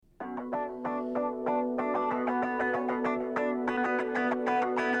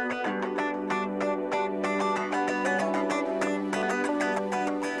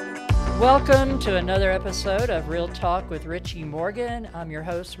Welcome to another episode of Real Talk with Richie Morgan. I'm your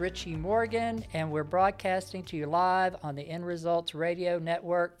host, Richie Morgan, and we're broadcasting to you live on the End Results Radio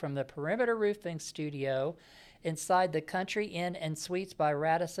Network from the Perimeter Roofing Studio inside the Country Inn and Suites by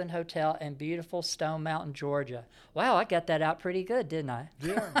Radisson Hotel in beautiful Stone Mountain, Georgia. Wow, I got that out pretty good, didn't I?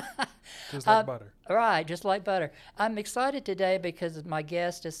 Yeah, just like butter. Right, just like butter. I'm excited today because my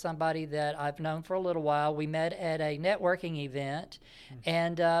guest is somebody that I've known for a little while. We met at a networking event,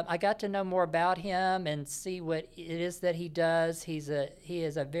 and I got to know more about him and see what it is that he does. He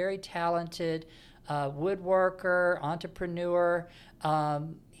is a very talented woodworker, entrepreneur.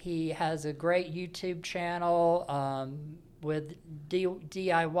 He has a great YouTube channel with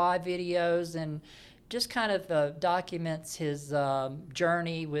DIY videos and just kind of documents his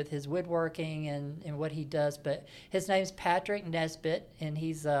journey with his woodworking and what he does. But his name's Patrick Nesbitt, and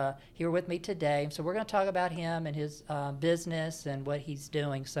he's here with me today. So we're going to talk about him and his business and what he's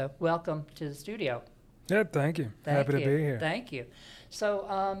doing. So welcome to the studio. Yep, thank you. Happy to be here. Thank you.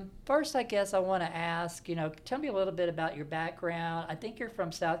 So first, I guess I want to ask, tell me a little bit about your background. I think you're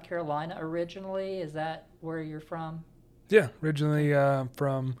from South Carolina originally. Is that where you're from? Yeah, originally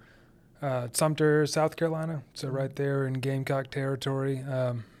from Sumter, South Carolina. So right there in Gamecock territory.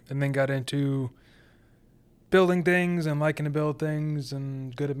 And then got into building things and liking to build things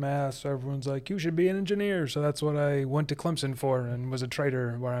and good at math. So everyone's like, you should be an engineer. So that's what I went to Clemson for and was a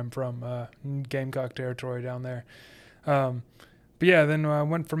trader where I'm from, in Gamecock territory down there. But yeah, then I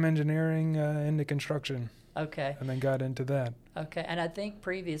went from engineering into construction. Okay. And then got into that. Okay. And I think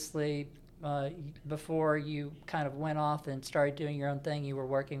previously, before you kind of went off and started doing your own thing, you were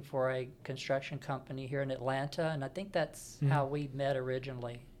working for a construction company here in Atlanta. And I think that's how we met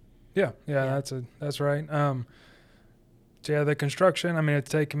originally. Yeah. That's right. So yeah, the construction,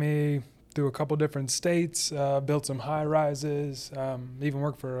 it's taken me through a couple different states, built some high rises, even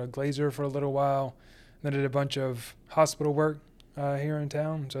worked for a glazier for a little while. Then did a bunch of hospital work here in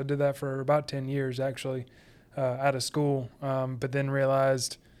town. So I did that for about 10 years actually, out of school. But then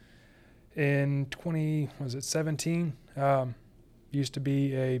realized in 2017, used to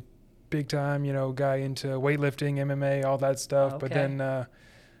be a big time, guy into weightlifting, MMA, all that stuff. Okay. But then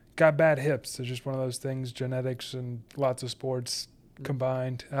got bad hips. It's just one of those things, genetics and lots of sports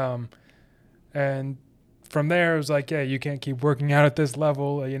combined. And from there, it was like, yeah, you can't keep working out at this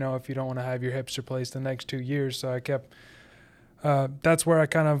level, if you don't want to have your hips replaced the next 2 years. So I kept, that's where I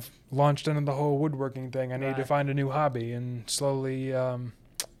kind of launched into the whole woodworking thing. I needed to find a new hobby, and slowly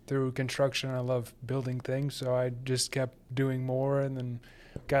through construction, I love building things. So I just kept doing more, and then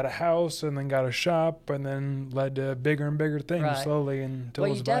got a house, and then got a shop, and then led to bigger and bigger things slowly until it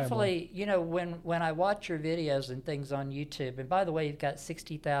was viable. Well, you definitely, when I watch your videos and things on YouTube, and by the way, you've got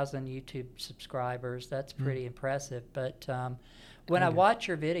 60,000 YouTube subscribers. That's pretty impressive. But when I watch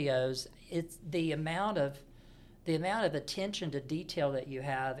your videos, it's the amount of attention to detail that you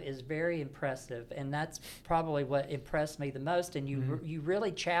have is very impressive, and that's probably what impressed me the most. And you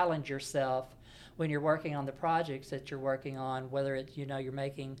really challenge yourself when you're working on the projects that you're working on, whether it's, you're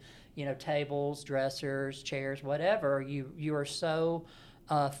making, tables, dressers, chairs, whatever. You are so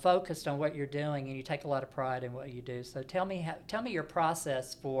focused on what you're doing, and you take a lot of pride in what you do. So tell me your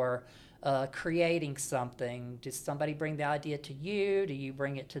process for creating something. Does somebody bring the idea to you? Do you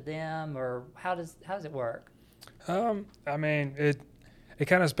bring it to them, or how does it work? It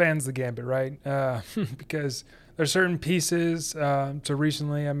kind of spans the gambit, right? Because there's certain pieces. So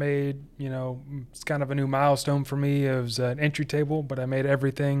recently I made, it's kind of a new milestone for me. It was an entry table, but I made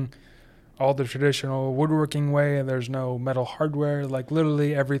everything all the traditional woodworking way, and there's no metal hardware. Like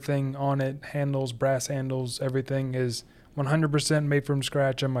literally everything on it, handles, brass handles, everything is 100% made from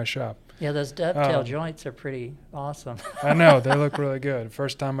scratch in my shop. Yeah, those dovetail joints are pretty awesome. I know, they look really good.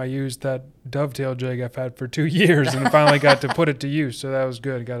 First time I used that dovetail jig I've had for 2 years, and finally got to put it to use, so that was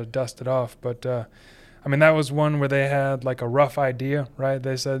good. Got to dust it off. But, that was one where they had like a rough idea, right?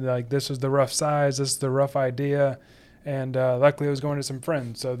 They said like, this is the rough size, this is the rough idea, and luckily I was going to some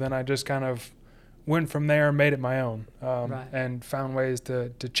friends. So then I just kind of went from there and made it my own, and found ways to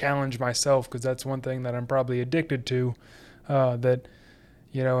challenge myself, because that's one thing that I'm probably addicted to, that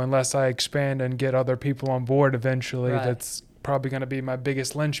unless I expand and get other people on board eventually, that's probably going to be my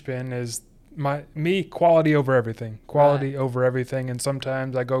biggest linchpin is quality over everything, over everything. And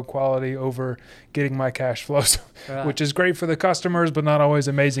sometimes I go quality over getting my cash flows, which is great for the customers, but not always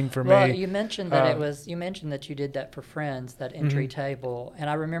amazing for me. Well, you mentioned that that you did that for friends, that entry table. And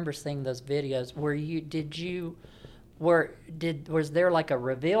I remember seeing those videos. Was there like a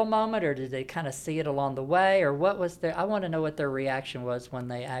reveal moment, or did they kind of see it along the way, or what was there? I want to know what their reaction was when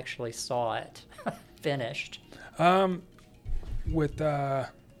they actually saw it finished.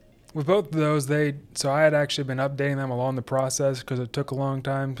 With both of those, so I had actually been updating them along the process because it took a long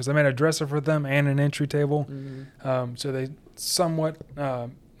time because I made a dresser for them and an entry table. Mm-hmm. So they somewhat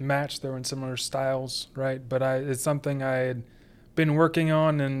matched. They were in similar styles, right? But it's something I had been working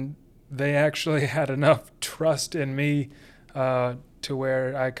on, and they actually had enough trust in me to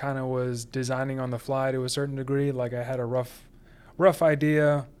where I kind of was designing on the fly to a certain degree. Like I had a rough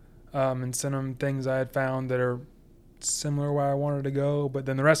idea and sent them things I had found that are similar where I wanted to go, but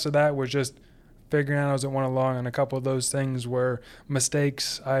then the rest of that was just figuring out as it went along, and a couple of those things were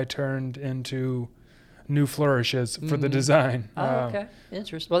mistakes I turned into new flourishes for the design. Oh, okay.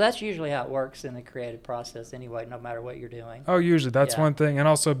 Interesting. Well, that's usually how it works in the creative process anyway, no matter what you're doing. Oh, usually that's one thing. And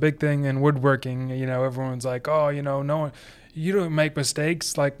also a big thing in woodworking, everyone's like, oh, no one, you don't make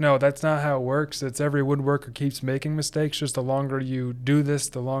mistakes. Like, no, that's not how it works. It's every woodworker keeps making mistakes. Just the longer you do this,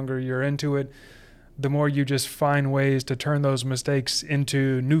 the longer you're into it, the more you just find ways to turn those mistakes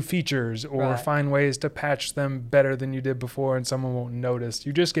into new features or find ways to patch them better than you did before, and someone won't notice.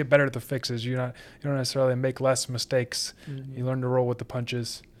 You just get better at the fixes. You don't necessarily make less mistakes. Mm-hmm. You learn to roll with the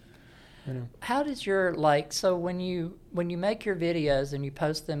punches. How does your so when you make your videos and you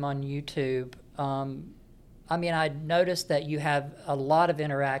post them on YouTube, I noticed that you have a lot of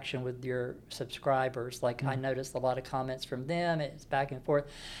interaction with your subscribers. Like, I noticed a lot of comments from them. It's back and forth.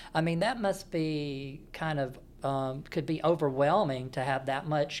 That must be kind of, could be overwhelming to have that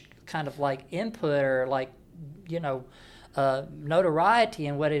much kind of like input or notoriety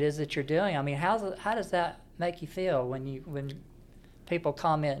in what it is that you're doing. How does that make you feel when people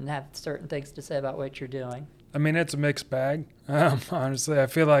comment and have certain things to say about what you're doing? It's a mixed bag. Honestly, I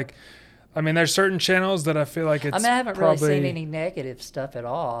feel like, there's certain channels that I feel like it's I haven't really seen any negative stuff at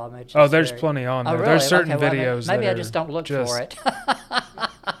all. There's plenty on there. Oh, really? There's certain okay, videos maybe I just don't look for it.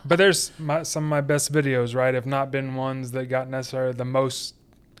 But there's some of my best videos, right, have not been ones that got necessarily the most.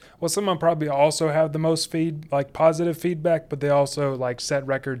 Well, some of them probably also have the most positive feedback, but they also set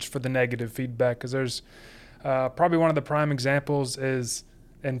records for the negative feedback, because there's probably one of the prime examples is,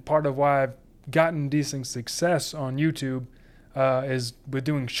 and part of why I've gotten decent success on YouTube is with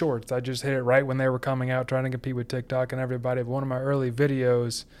doing shorts. I just hit it right when they were coming out, trying to compete with TikTok and everybody. But one of my early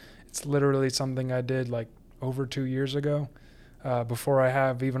videos, it's literally something I did over 2 years ago, before I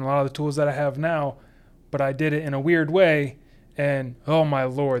have even a lot of the tools that I have now. But I did it in a weird way, and oh my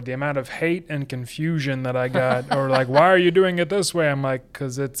Lord, the amount of hate and confusion that I got, or why are you doing it this way? I'm like,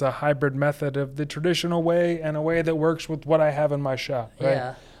 because it's a hybrid method of the traditional way and a way that works with what I have in my shop, right?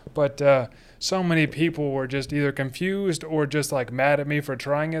 Yeah. But so many people were just either confused or just mad at me for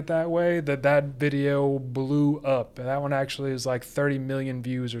trying it that way, that video blew up. And that one actually is 30 million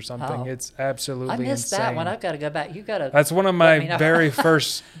views or something. Oh. It's absolutely insane. I missed that one. I've got to go back. You got to. That's one of my very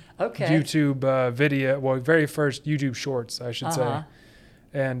first YouTube very first YouTube shorts, I should say.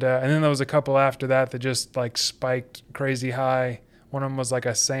 And then there was a couple after that just spiked crazy high. One of them was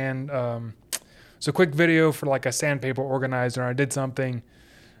a sand. It's a quick video for a sandpaper organizer. I did something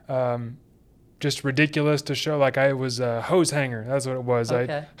just ridiculous to show I was a hose hanger. That's what it was.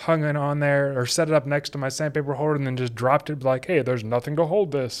 Okay. I hung it on there or set it up next to my sandpaper holder and then just dropped it hey, there's nothing to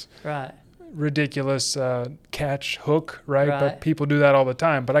hold this. Right. Ridiculous catch hook, right? But people do that all the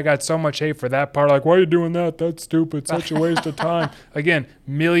time. But I got so much hate for that part. Why are you doing that? That's stupid. Such a waste of time. Again,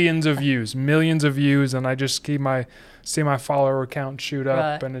 millions of views, and I just see my follower count shoot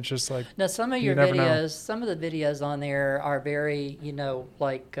up, and it's just now some of your videos, some of the videos on there are very,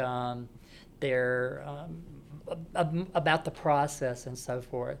 they're about the process and so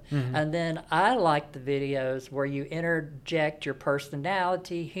forth. Mm-hmm. And then I like the videos where you interject your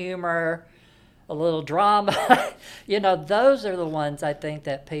personality, humor, a little drama. Those are the ones I think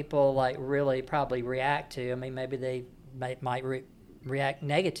that people really probably react to. Maybe they might react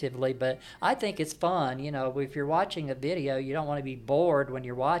negatively, but I think it's fun. If you're watching a video, you don't want to be bored when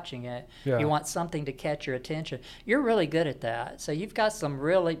you're watching it. Yeah. You want something to catch your attention. You're really good at that. So you've got some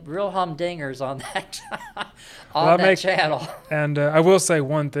real humdingers on that that channel. And I will say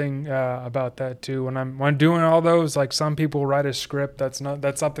one thing about that too. When I'm doing all those, some people write a script. That's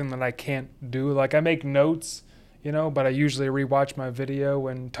something that I can't do. I make notes, but I usually rewatch my video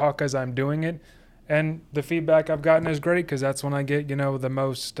and talk as I'm doing it. And the feedback I've gotten is great, because that's when I get, the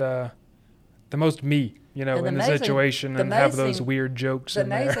most me, in the situation, and have those weird jokes in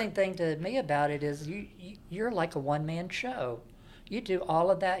there. The amazing thing to me about it is you're like a one-man show. You do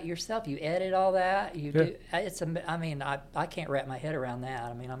all of that yourself. You edit all that. You do. It's. I can't wrap my head around that.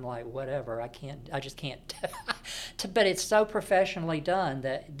 I'm like, whatever. I just can't. But it's so professionally done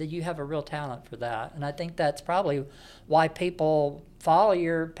that you have a real talent for that. And I think that's probably why people follow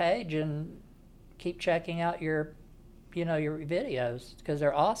your page and keep checking out your your videos because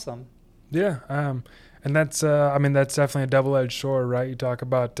they're awesome. Yeah. And that's, I mean, that's definitely a double-edged sword, right? You talk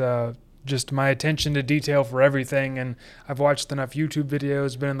about just my attention to detail for everything. And I've watched enough YouTube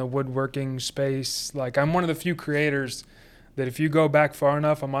videos, been in the woodworking space. Like, I'm one of the few creators that if you go back far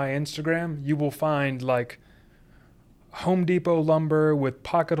enough on my Instagram, you will find like Home Depot lumber with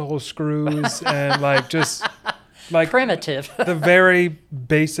pocket hole screws and like just like primitive. the very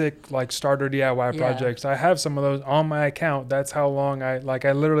basic like starter DIY Yeah. projects. I have some of those on my account. That's how long I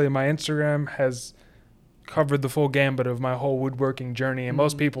literally, my Instagram has covered the full gambit of my whole woodworking journey. And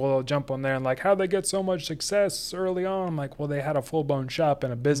most people will jump on there and like, how'd they get so much success early on? I'm like, well, they had a full-blown shop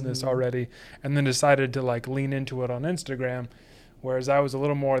and a business already and then decided to like lean into it on Instagram. Whereas I was a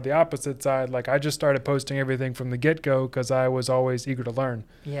little more the opposite side. Like, I just started posting everything from the get-go because I was always eager to learn.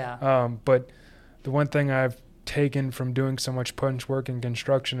 Yeah. But the one thing I've taken from doing so much punch work in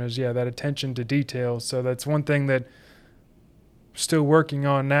construction is, that attention to detail. So that's one thing that still working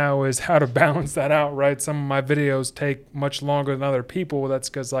on now is how to balance that out, right? Some of my videos take much longer than other people. That's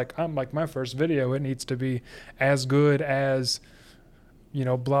because like I'm like my first video, it needs to be as good as,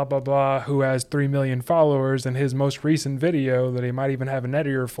 blah, blah, blah, who has 3 million followers, and his most recent video that he might even have an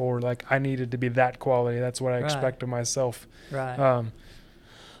editor for, like I needed to be that quality. That's what I expect of myself. Right. Well,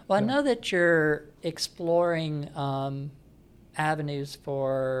 I know that you're exploring avenues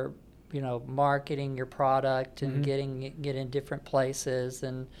for marketing your product and getting in different places,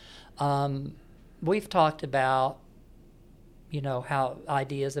 and we've talked about how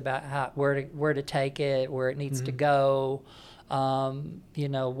ideas about where to take it, where it needs to go,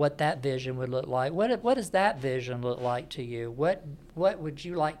 what that vision would look like. What does that vision look like to you? What would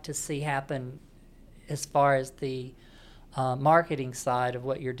you like to see happen as far as the marketing side of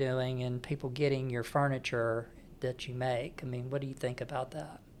what you're doing and people getting your furniture that you make? I mean, what do you think about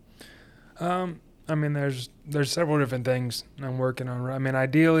that? I mean, there's several different things I'm working on. I mean,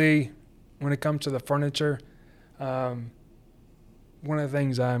 ideally, when it comes to the furniture, one of the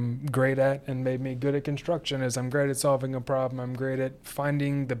things I'm great at and made me good at construction is I'm great at solving a problem. I'm great at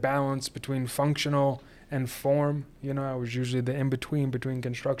finding the balance between functional and form. I was usually the in-between between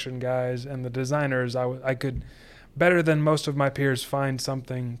construction guys and the designers. I could, better than most of my peers, find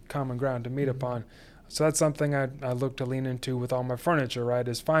something common ground to meet upon. So that's something I look to lean into with all my furniture, right,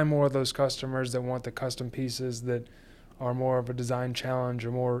 is find more of those customers that want the custom pieces that are more of a design challenge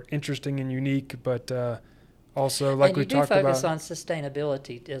or more interesting and unique, but also, like we talked about. And you do focus on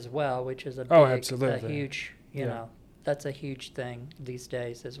sustainability as well, which is a huge, that's a huge thing these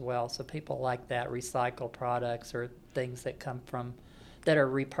days as well. So people like that, recycled products or things that come from, that are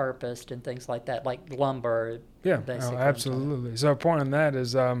repurposed and things like that, like lumber. Yeah, absolutely. So a point on that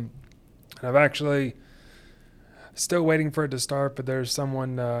is I've actually still waiting for it to start, but there's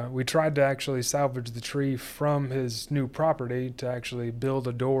someone, we tried to actually salvage the tree from his new property to actually build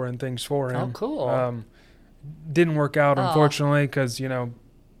a door and things for him. Oh, cool. Didn't work out, unfortunately, because,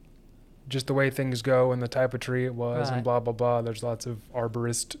 just the way things go and the type of tree it was and blah, blah, blah. There's lots of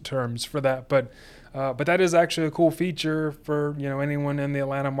arborist terms for that. But that is actually a cool feature for, anyone in the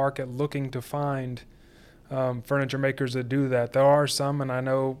Atlanta market looking to find furniture makers that do that. There are some, and I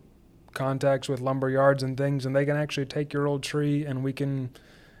know contacts with lumber yards and things, and they can actually take your old tree and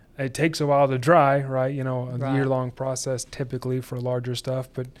it takes a while to dry, right? A year-long process typically for larger stuff,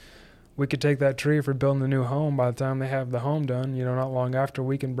 but we could take that tree for building a new home. By the time they have the home done, not long after,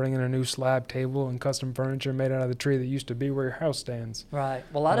 we can bring in a new slab table and custom furniture made out of the tree that used to be where your house stands. Right.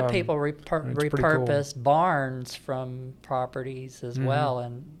 Well, a lot of people repurpose cool. barns from properties as well,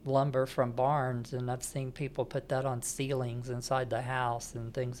 and lumber from barns, and I've seen people put that on ceilings inside the house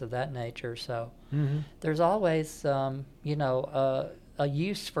and things of that nature. So there's always, a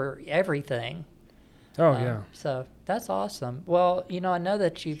use for everything. Oh, yeah. So that's awesome. Well, I know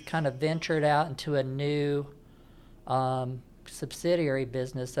that you've kind of ventured out into a new subsidiary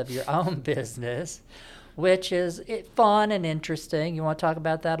business of your own business, which is fun and interesting. You want to talk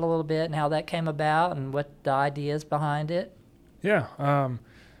about that a little bit and how that came about and what the idea is behind it? Yeah.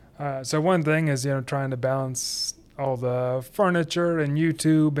 So one thing is, trying to balance all the furniture and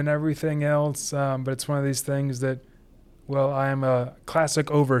YouTube and everything else, but it's one of these things that, well, I am a classic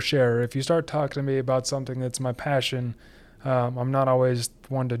oversharer. If you start talking to me about something that's my passion, I'm not always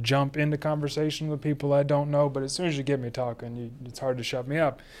one to jump into conversation with people I don't know, but as soon as you get me talking, it's hard to shut me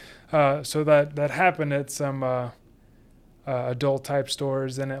up. So that happened at some adult type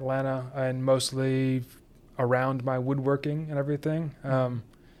stores in Atlanta, and mostly around my woodworking and everything.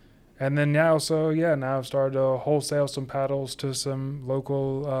 And then now I've started to wholesale some paddles to some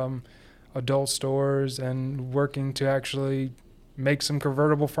local adult stores and working to actually make some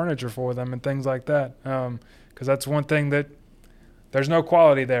convertible furniture for them and things like that. because that's one thing that there's no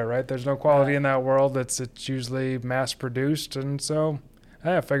quality there, right? There's no quality Right. in that world. It's usually mass produced, and so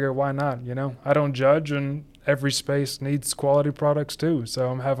I figure why not? You know, I don't judge, and every space needs quality products too. So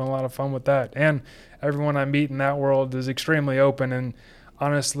I'm having a lot of fun with that, and everyone I meet in that world is extremely open. And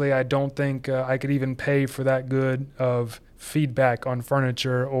honestly, I don't think I could even pay for that good of feedback on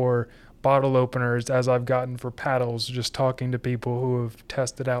furniture or bottle openers as I've gotten for paddles, just talking to people who have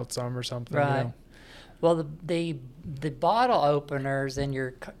tested out some or something. Right. You know? Well, the bottle openers and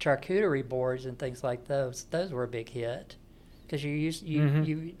your charcuterie boards and things like those were a big hit, because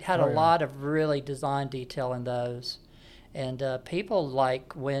you had a lot of really design detail in those, and people,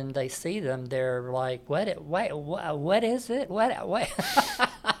 like, when they see them, they're like, what is it, what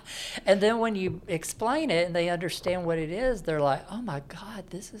and then when you explain it and they understand what it is, they're like, oh my God,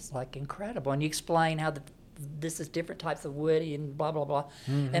 this is like incredible. And you explain how this is different types of wood and blah blah blah,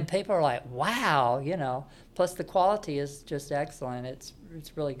 and people are like, wow, you know. Plus the quality is just excellent. It's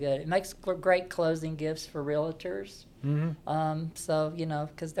really good. It makes great closing gifts for realtors. So, you know,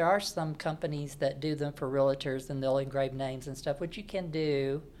 because there are some companies that do them for realtors, and they'll engrave names and stuff, which you can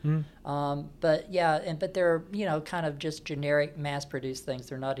do. But yeah, but they're, you know, kind of just generic mass-produced things.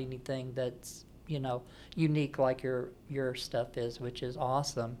 They're not anything that's, you know, unique like your stuff is, which is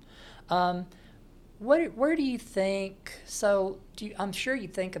awesome. Where do you think? So I'm sure you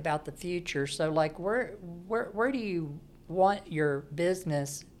think about the future. So, like, where do you want your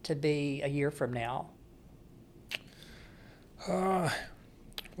business to be a year from now? Well,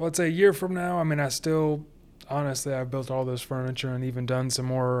 let's say a year from now. I mean, honestly, I've built all this furniture and even done some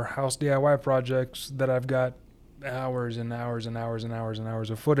more house DIY projects that I've got hours and hours and hours and hours and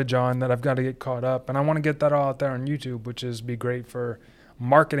hours of footage on that I've got to get caught up. And I want to get that all out there on YouTube, which is be great for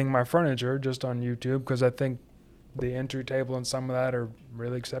marketing my furniture just on YouTube, because I think the entry table and some of that are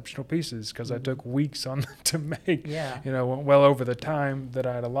really exceptional pieces, because I took weeks on to make. You know, went well over the time that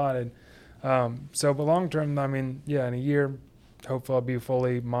I had allotted. But long term, I mean, yeah, in a year, hopefully I'll be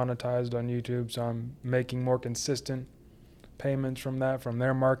fully monetized on YouTube, so I'm making more consistent payments from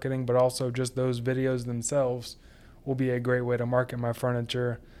their marketing, but also just those videos themselves will be a great way to market my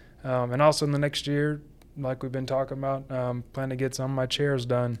furniture. And also in the next year, like we've been talking about, plan to get some of my chairs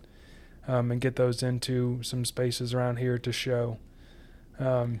done and get those into some spaces around here to show.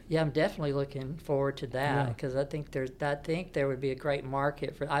 Yeah, I'm definitely looking forward to that, because I think there would be a great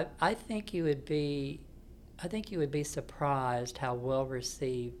market for. I think you would be surprised how well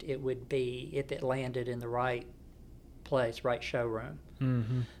received it would be if it landed in the right place, right showroom.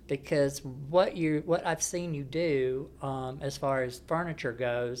 Because what I've seen you do, as far as furniture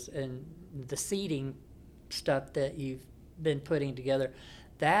goes, and the seating stuff that you've been putting together,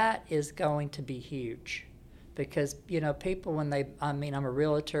 that is going to be huge. Because, you know, people, I'm a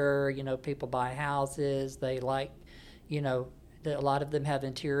realtor, you know, people buy houses, they like, you know, a lot of them have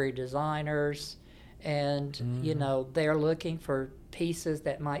interior designers, and, you know, they're looking for pieces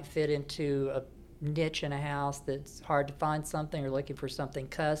that might fit into a niche in a house that's hard to find something, or looking for something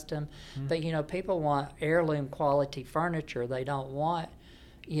custom. But, you know, people want heirloom quality furniture. They don't want,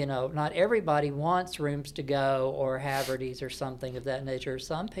 you know, not everybody wants Rooms to Go or Haverty's or something of that nature.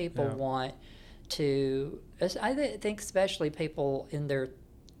 Some people want to, I think especially people in their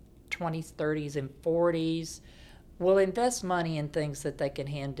 20s, 30s, and 40s will invest money in things that they can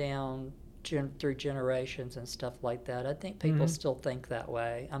hand down through generations and stuff like that. I think people still think that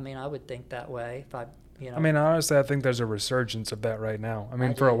way. I mean, I would think that way if I, you know. I mean, honestly, I think there's a resurgence of that right now. I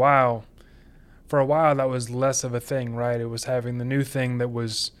mean, for a while that was less of a thing, right? It was having the new thing that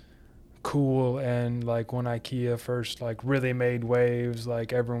was cool, and like when IKEA first like really made waves,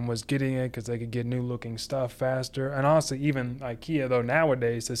 like everyone was getting it because they could get new looking stuff faster. And honestly, even IKEA though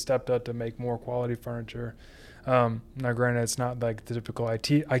nowadays has stepped up to make more quality furniture. Now granted, it's not like the typical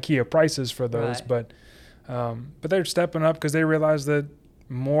IKEA prices for those, but they're stepping up because they realize that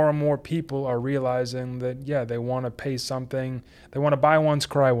more and more people are realizing that, they want to pay something. They want to buy once,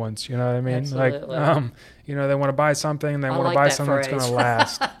 cry once. You know what I mean? Absolutely. Like, you know, they want to buy something. They want to buy something that's going to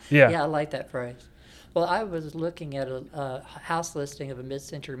last. Yeah, I like that phrase. Well, I was looking at a house listing of a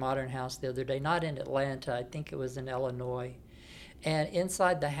mid-century modern house the other day, not in Atlanta. I think it was in Illinois. And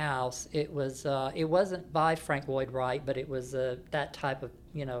inside the house, it wasn't by Frank Lloyd Wright, but it was that type of,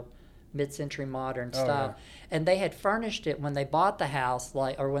 you know, mid-century modern style. And they had furnished it when they bought the house,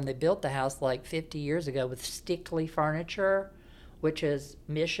 when they built the house like 50 years ago, with Stickley furniture, which is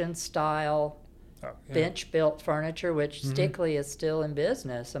mission style bench-built furniture, which Stickley is still in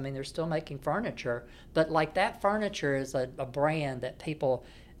business. I mean, they're still making furniture, but like that furniture is a brand that people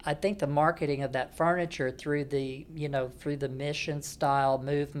I think the marketing of that furniture through the mission style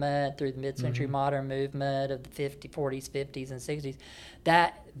movement, through the mid-century modern movement of the 40s, 50s, and 60s,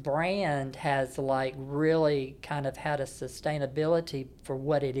 that brand has like really kind of had a sustainability for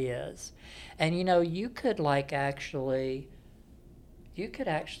what it is. And you could actually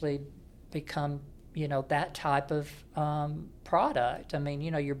become that type of product. I mean,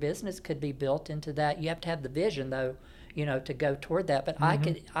 your business could be built into that. You have to have the vision though, to go toward that. But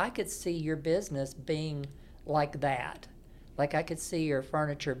I could see your business being like that. Like I could see your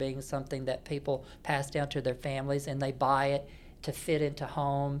furniture being something that people pass down to their families and they buy it to fit into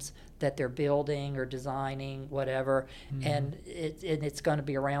homes that they're building or designing, whatever, and it's going to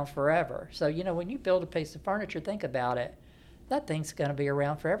be around forever. So, when you build a piece of furniture, think about it. That thing's going to be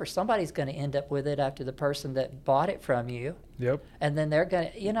around forever. Somebody's going to end up with it after the person that bought it from you. Yep. And then they're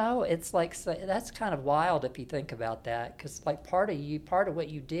going to, it's like, that's kind of wild if you think about that, because like part of what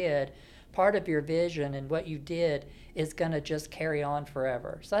you did, part of your vision and what you did is going to just carry on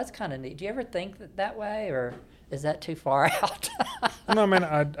forever. So that's kind of neat. Do you ever think that way, or is that too far out? No, man,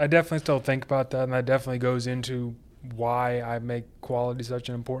 I definitely still think about that, and that definitely goes into why I make quality such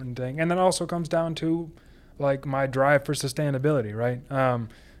an important thing. And then also comes down to like my drive for sustainability, right?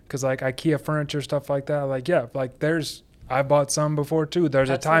 Because like IKEA furniture, stuff like that, like, yeah, like I bought some before too. There's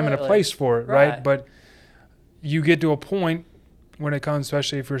Absolutely. a time and a place for it, right? But you get to a point when it comes,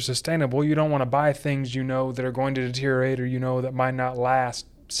 especially if you're sustainable, you don't want to buy things that are going to deteriorate, or that might not last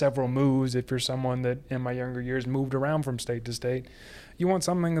several moves. If you're someone that in my younger years moved around from state to state, you want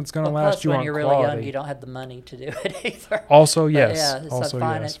something that's going to last you on quality. When you're really young, you don't have the money to do it either. Also, yes. But yeah, also,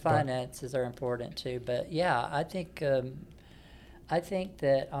 yes. Finances are important too. But yeah, I think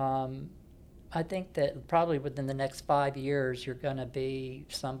that probably within the next 5 years, you're going to be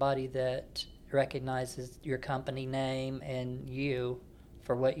somebody that recognizes your company name and you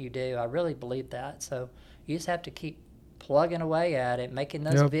for what you do. I really believe that. So you just have to keep plugging away at it, making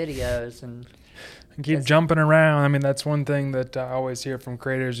those videos and keep jumping around. I mean, that's one thing that I always hear from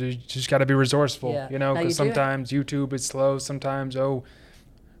creators. You just got to be resourceful, because sometimes YouTube is slow. Sometimes,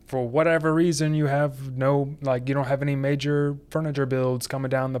 for whatever reason, you don't have any major furniture builds coming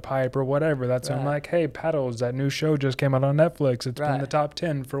down the pipe or whatever. That's when I'm like, hey, Paddles, that new show just came out on Netflix. It's been in the top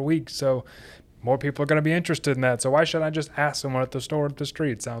 10 for weeks. So more people are going to be interested in that. So why should I just ask someone at the store up the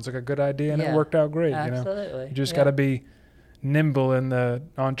street? Sounds like a good idea, and it worked out great. Absolutely. You just got to be nimble in the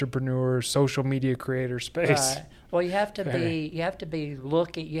entrepreneur, social media creator space. Right. Well, you have to be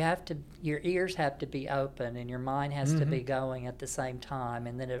looking. Your ears have to be open, and your mind has to be going at the same time,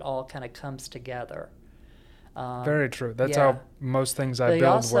 and then it all kind of comes together. Very true. That's how most things I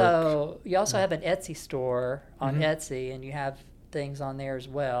build work. You also have an Etsy store on Etsy, and you have things on there as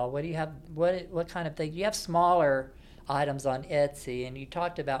well. What do you have? What kind of thing? You have smaller items on Etsy, and you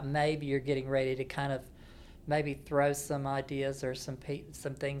talked about maybe you're getting ready to kind of maybe throw some ideas or some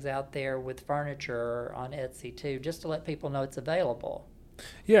things out there with furniture on Etsy too, just to let people know it's available.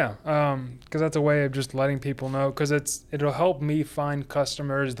 Yeah, because that's a way of just letting people know, because it'll help me find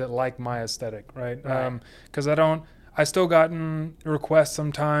customers that like my aesthetic, right? Because I still gotten requests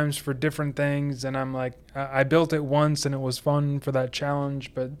sometimes for different things, and I'm like, I built it once and it was fun for that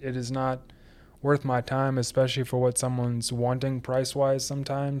challenge, but it is not worth my time, especially for what someone's wanting price-wise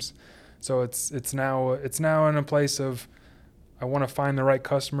sometimes. So it's now in a place of I want to find the right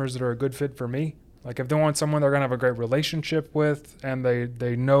customers that are a good fit for me. Like if they want someone they're gonna have a great relationship with, and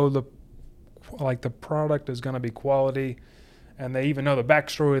they know the product is gonna be quality, and they even know the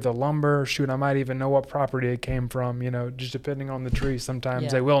backstory of the lumber. Shoot, I might even know what property it came from. Just depending on the tree.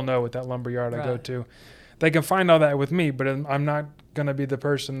 Sometimes they will know at that lumber yard I go to. They can find all that with me, but I'm not going to be the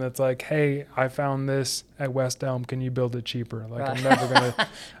person that's like, hey, I found this at West Elm. Can you build it cheaper? I'm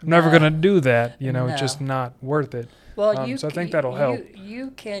never going to do that. It's just not worth it. Well, so I think that'll help.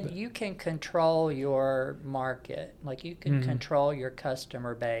 You can control your market. Like you can control your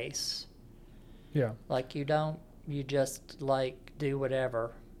customer base. Yeah. Like you just do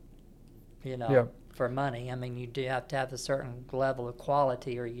whatever, for money. I mean, you do have to have a certain level of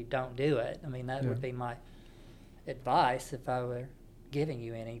quality or you don't do it. I mean, that would be my advice if I were giving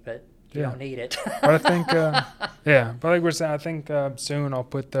you any, but you don't need it. But I think, but like we're saying, I think soon I'll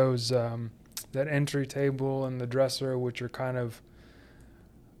put those, that entry table and the dresser, which are kind of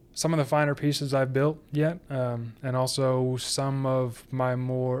some of the finer pieces I've built yet, and also some of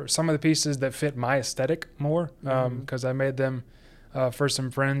the pieces that fit my aesthetic more, because I made them for some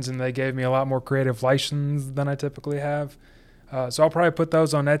friends and they gave me a lot more creative license than I typically have. So I'll probably put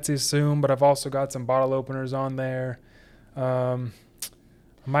those on Etsy soon, but I've also got some bottle openers on there. I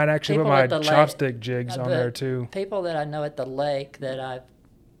might actually put my chopstick jigs on there too. People that I know at the lake that I've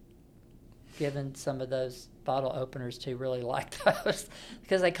given some of those bottle openers to really like those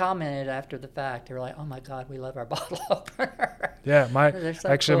because they commented after the fact. They were like, "Oh my God, we love our bottle opener." Yeah,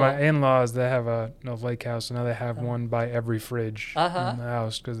 So cool. my in-laws, they have a lake house, and now they have one by every fridge in the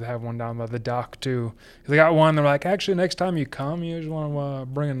house because they have one down by the dock too. They got one. They're like, actually, next time you come, you just want to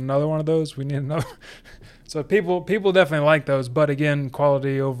bring another one of those. We need another. So people definitely like those, but again,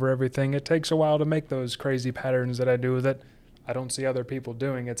 quality over everything. It takes a while to make those crazy patterns that I do that I don't see other people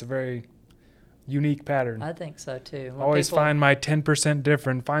doing. It's a very unique pattern. I think so too. I always find my 10%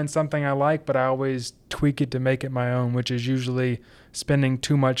 different. Find something I like, but I always tweak it to make it my own, which is usually spending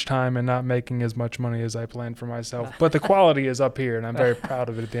too much time and not making as much money as I planned for myself. But the quality is up here, and I'm very proud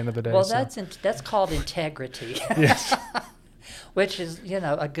of it at the end of the day. Well, that's called integrity. Yes. Which is,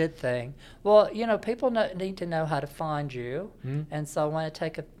 a good thing. Well, people need to know how to find you. Mm-hmm. And so I want to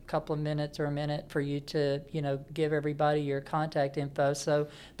take a couple of minutes or a minute for you to, give everybody your contact info. So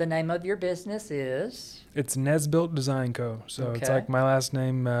the name of your business is? It's Nesbitt Design Co. So It's like my last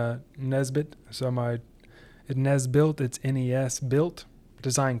name, Nesbitt. So Nesbitt, it's N-E-S, Built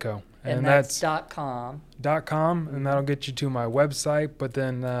Design Co. And that's .com. .com, and that'll get you to my website. But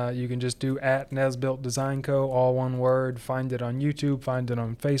then you can just do @Nesbitt Design Co. all one word. Find it on YouTube. Find it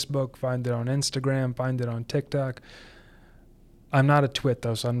on Facebook. Find it on Instagram. Find it on TikTok. I'm not a twit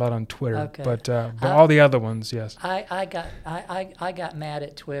though, so I'm not on Twitter. Okay. But all the other ones, yes. I got mad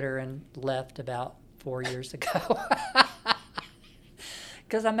at Twitter and left about 4 years ago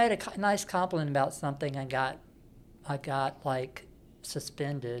because I made a nice compliment about something and I got like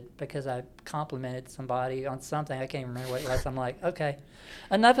suspended because I complimented somebody on something. I can't remember what it was. I'm like, okay,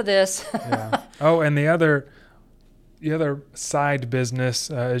 enough of this. Yeah. Oh, and the other side business,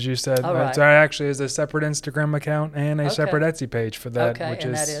 as you said, right. There actually is a separate Instagram account and a separate Etsy page for that, which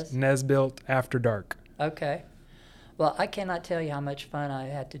is Nesbitt After Dark. Okay. Well, I cannot tell you how much fun I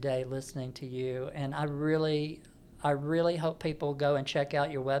had today listening to you, and I really hope people go and check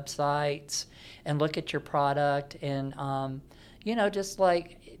out your websites and look at your product and just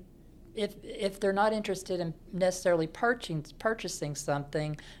like if they're not interested in necessarily purchasing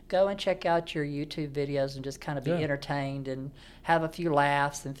something, go and check out your YouTube videos and just kind of be entertained and have a few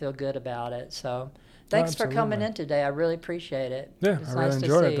laughs and feel good about it. So thanks for coming in today. I really appreciate it. Yeah, I really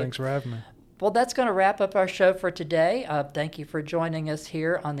enjoyed it. Thanks for having me. Well, that's going to wrap up our show for today. Thank you for joining us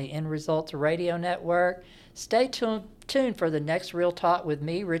here on the End Results Radio Network. Stay tuned for the next Real Talk with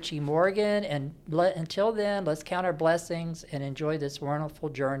me, Richie Morgan. And until then, let's count our blessings and enjoy this wonderful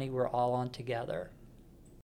journey we're all on together.